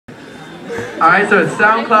Alright, so it's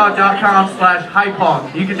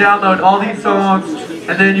soundcloud.com/hypehawk. You can download all these songs,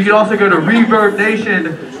 and then you can also go to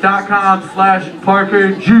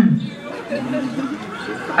reverbnation.com/ParkerG.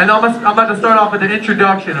 And I'm about to start off with an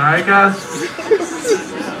introduction, alright guys?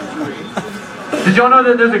 Did y'all know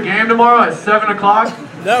that there's a game tomorrow at 7 o'clock?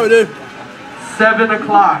 No, dude. 7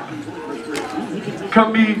 o'clock.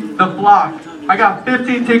 Come meet the flock. I got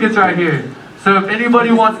 15 tickets right here. So if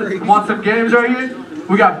anybody wants some games right here,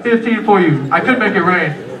 we got 15 for you. I could make it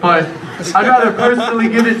rain, but I'd rather personally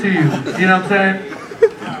give it to you. You know what I'm saying?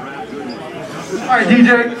 Alright,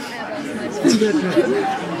 DJ.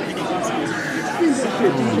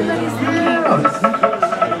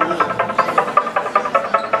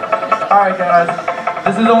 Alright guys,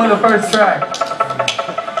 this is only the first track.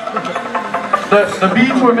 The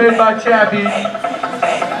beats were made by Chappie.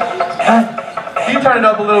 Can you turn it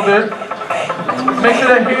up a little bit? Make sure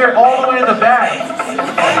they hear all the way in the back.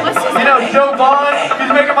 You know, Joe Vaughn,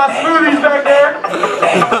 he's making my smoothies back there.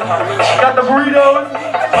 Got the burritos.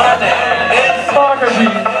 My name is Parker G.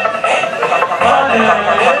 My name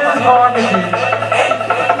is Parker G.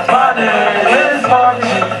 My name is Parker G.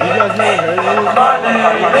 My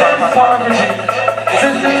name is Parker G.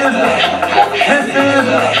 This is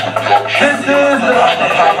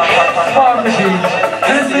Parker G.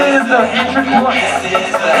 This is the introduction. This is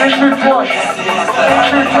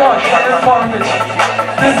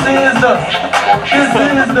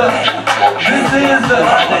the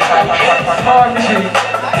Parker G.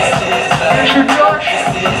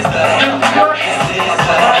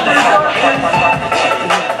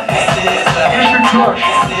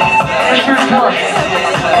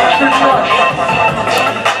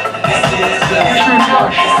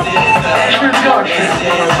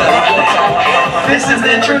 This is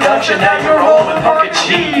the introduction, now you're all with Parker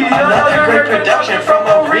G. Another great production from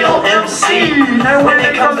a real MC. And when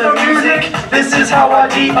it comes to music, this is how I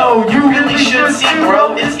D.O. You really should see,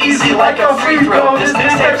 bro, it's easy like a free throw. This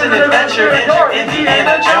mixtape's an adventure, enter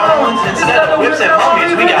Indiana Jones. Instead of whips and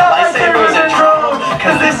homies, we got lightsabers and drones.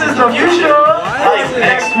 Cause this is the future, life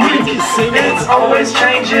next week. It's always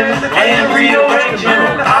changing and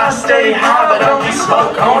rearranging. I stay high but only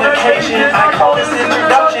smoke on occasion. I call this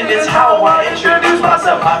introduction, it's how I introduce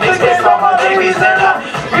myself. My mixtape's all my babies and I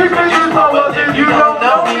reproduce my wealth. If you don't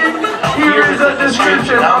know me, here's a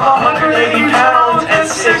description. I'm 180 pounds and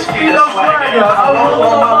 6 feet of swagger. I roll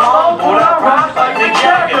on my longboard, I rock like Mick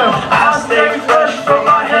Jagger. I stay fresh from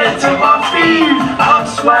my head to my feet. I'm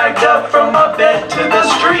swagged up from my bed to the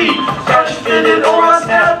street. Fresh fitted or a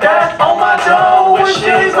snapback on my dough. With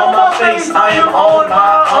shades on my face, I am on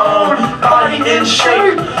my own. Body in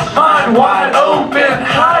shape, mind wide open.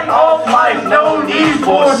 High off life, no need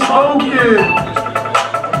for smoking.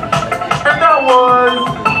 And that was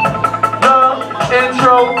the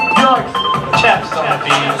introduction. Chaps on the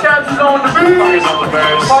beat. Chaps is on the beat. Parker's on the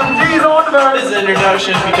verse. Parker G is on the verse. This is an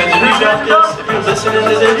introduction because if you got this, if you're listening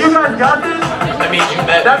to this, You guys got this? that means you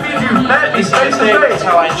met That means you met me This face to mixtape face. is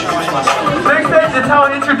how I introduce myself. Mixtape is how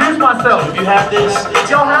I introduce myself. If you have this,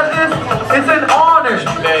 If y'all have this, it's an honor.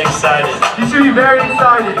 I'm very excited. You should be very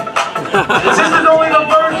excited. This is only the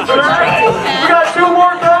first track. We got 2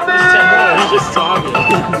 more coming. He's just talking.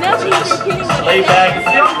 Lay back,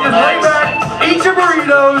 Just lay back, eat your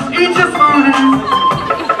burritos, eat your smoothies,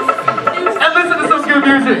 and listen to some good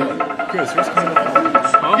music. Chris, who's Cameron?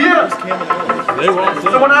 Huh? Yeah. Who's Cameron? They won't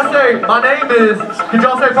So when I say my name is, can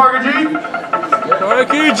y'all say Parker G?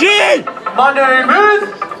 Parker G! My name is.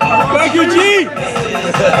 Parker G! This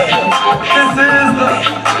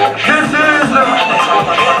is the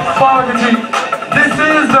Parker G. This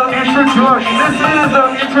is the introduction. This is the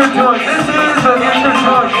introduction. This is the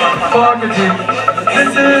introduction. Parker G.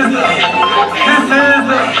 This is the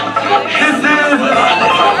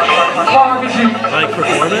Parker G. Like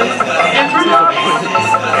performance? Introduction.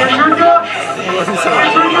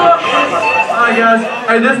 Alright guys,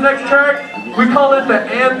 hey, this next track, we call it the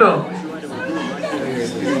anthem.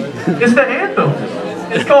 It's the anthem.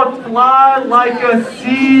 It's called Fly Like a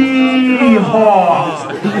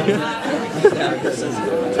Seahawk.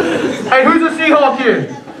 Hey, who's a Seahawk here?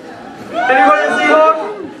 Anybody a Seahawk?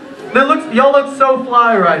 Y'all look so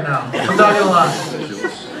fly right now. I'm not gonna lie.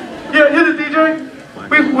 Yeah, hit it, DJ.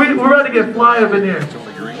 We're about to get fly up in here.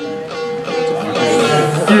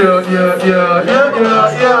 Yeah.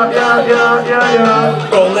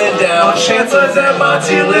 rolling down, chances at my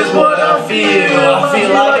teal is what I feel. I feel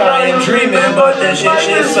like I am dreaming, but this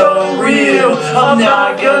shit's so real. I'm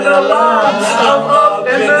not gonna lie, I'm up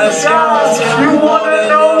in the skies. You wanna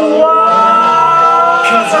know why?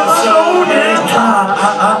 Cause I'm so damn high,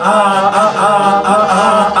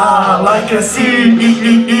 like a sea.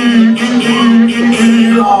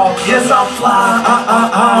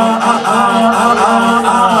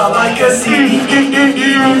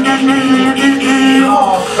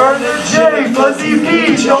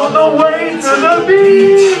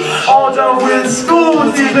 So in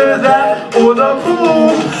school, it's either that or the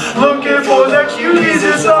pool. Looking for the cuties,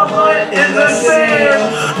 it's a hunt in the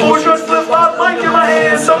sand. Four-short flip-flop, mic in my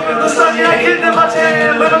hand. Soaked in the sun, yeah, getting in my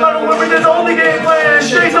tan. Living by the women, there's only game plan.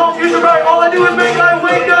 Shades on, future bright, all I do is make I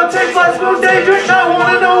wake up. Take my smooth day drink, I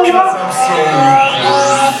wanna know what.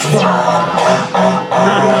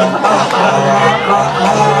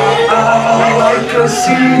 I like to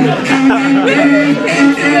see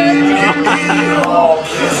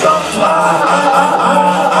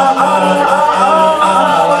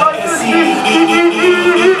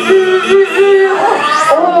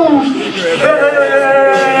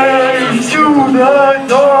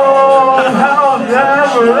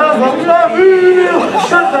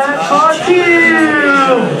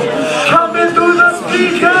coming through the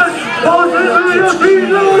speakers, posing through the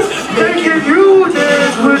speakers, making you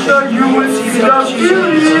dance with the UNC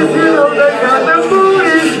cuties. You know they got the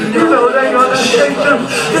booties, you know they gonna shake them.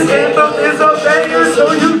 This anthem is a banger, so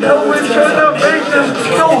you know it's gonna make them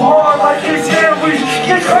go hard like a sandwich.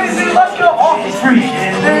 Get crazy like an off street,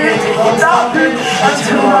 and then stop it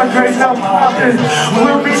until our grades are popping.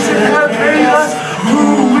 We'll be sitting there paying us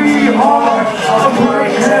who we are. A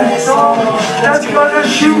breakhead song that's gonna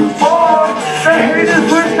shoot far. The haters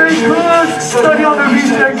wish they could study on the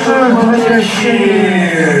beach they could, but they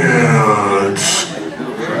can't.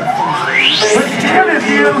 But damn, it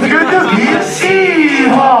feels good to be a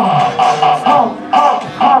Seahawk.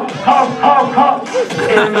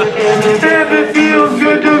 Damn, it feels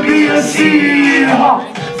good to be a Seahawk.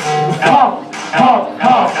 Damn, it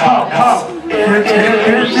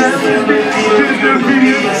feels good to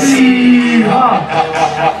be a Seahawk.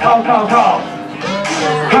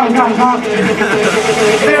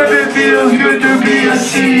 Damn, it feels good to be a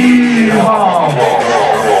Seahawk.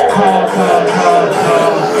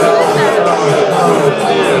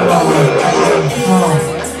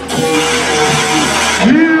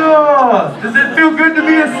 Yeah! Does it feel good to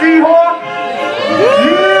be a Seahawk?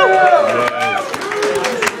 Yeah!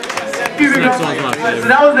 So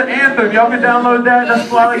that was the anthem. Y'all can download that. That's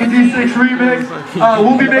Fly Like a G6 remix.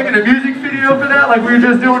 We'll be making a music video for that, like we were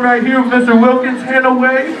just doing right here with Mr. Wilkins, Hannah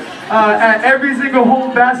Way, at every single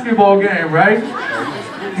home basketball game, right?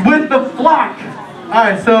 With the flock.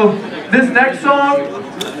 Alright, so this next song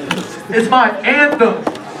is my anthem.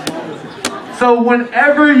 So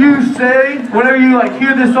whenever you like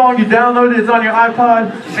hear this song, you download it, it's on your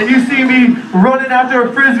iPod, and you see me running after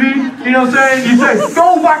a frisbee, you know what I'm saying? You say,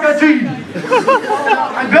 go Waka G!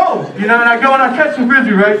 I go, you know, and I go and I catch the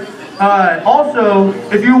frisbee, right? Also,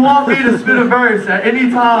 if you want me to spit a verse at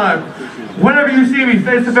any time, whenever you see me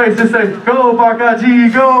face to face, just say, go Waka G,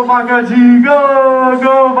 go Waka G,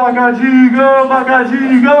 go Waka G, go Waka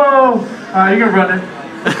G, go. Alright, you can run it.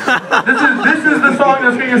 This is the song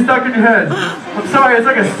that's gonna get stuck in your head. I'm sorry, it's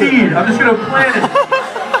like a seed. I'm just gonna plant it.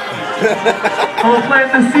 I'm gonna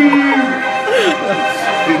plant the seed.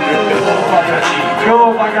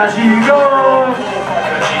 Go, Waka G, go.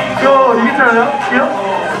 Go, you can turn it up. Yep.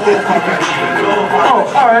 Oh,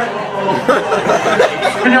 alright.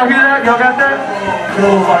 Can y'all hear that? Y'all got that?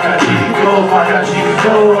 Go Waka G, go Waka G,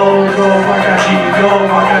 go Waka G, go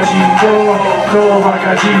Waka G, go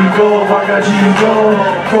Waka G, go Waka G, go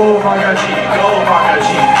Waka G, go Waka G,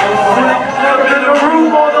 in the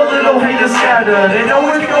room, all the little haters scatter. They know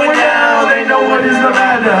what's going down, they know what is the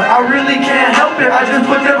matter. I really can't help it, I just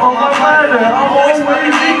put them on my platter. I'm always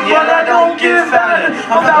weak, but I don't get fatter.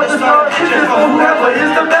 I'm about to start pitching for whoever is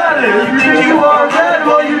the matter. If you think you are red,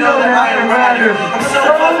 well you know that I am radder. I'm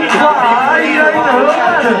so fly, I know the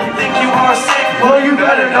matter. You think you are sick, well you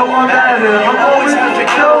better know I'm better. I'm always have to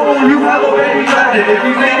go, you have a baby better. If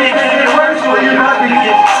you think it can get worse, well you have to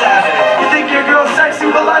get sadder. You think your girl's sexy,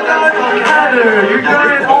 well I don't matter. You're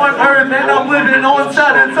dying on earth and I'm living on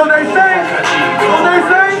Saturn. So they say, so they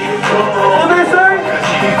say, so they say,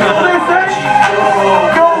 so they say,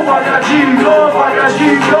 go Waka G, go Waka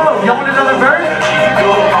G, go. Y'all want another verse?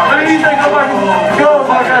 Let me say go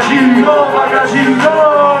Waka G, go Waka G,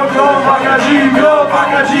 go Waka G, go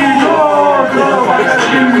Waka G, go Waka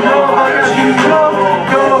G, go Waka G, go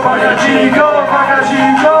Waka G, go Waka G,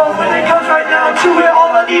 go. When it comes right down to it,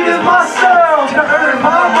 all I need is myself to earn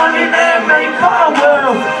my money and make my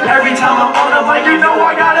wealth. Every time I'm on a mic, you know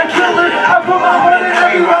I gotta kill it. I put my heart in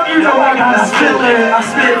every round, you know I gotta spill it. I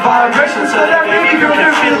spit vibrations so that baby girl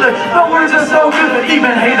can feel it. My words are so good that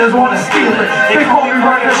even haters wanna steal it. They call me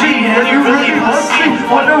Waka G, and you really must see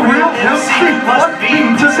what a real MC must be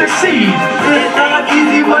to succeed. It's not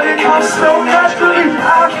easy, but it comes so naturally.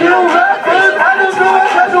 I kill rappers, I don't know what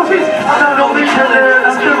casualties. I not only kill it,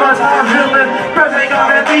 I spend my time healing. Pressing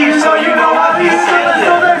on and leave, so you know how he's feeling.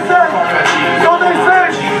 So they say, so they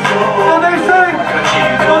say, so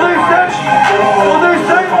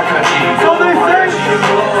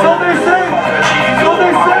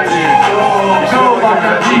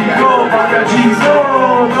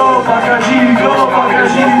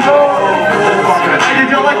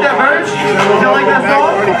Y'all like that verse? Y'all like that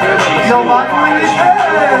song? Y'all like it?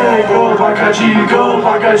 Hey! Go Pakachi, go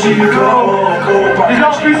Pakachi, go! Did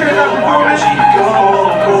y'all appreciate that performance? Go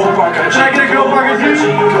Pakachi. Can I get a go Pakachi?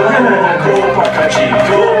 Go Pakachi,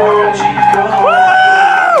 go Pakachi, go!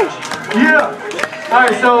 Yeah!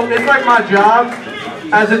 Alright, so it's like my job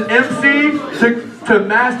as an MC to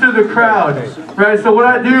master the crowd, right? So what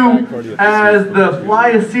I do as the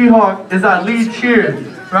flyest Seahawk is I lead cheers,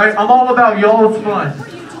 right? I'm all about y'all's fun,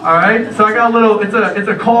 all right? So I got a little, it's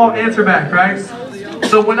a call answer back, right?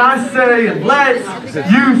 So when I say let's,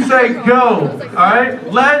 you say go, all right?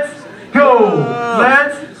 Let's go,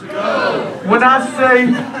 let's go. When I say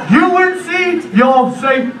UNC, y'all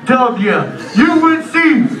say W. UNC,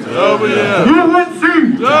 W. UNC,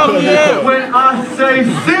 W. When I say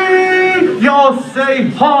C, y'all say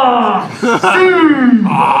ha. C.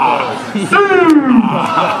 C.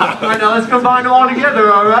 All right, now let's combine them all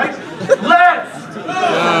together, all right? Let's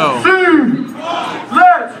Go. C.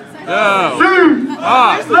 Let's Go. C.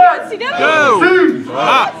 Ah. Let's Go. C.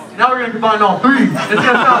 Ah. Now we're gonna combine all three. It's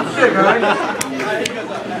gonna sound sick, all right?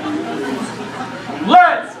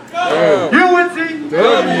 Let's UNC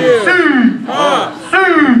W. C. C.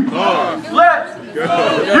 Let's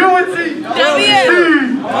UNC C.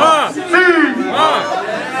 C.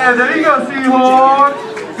 And there you go, Seahawks.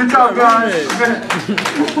 Good job,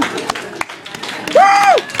 guys.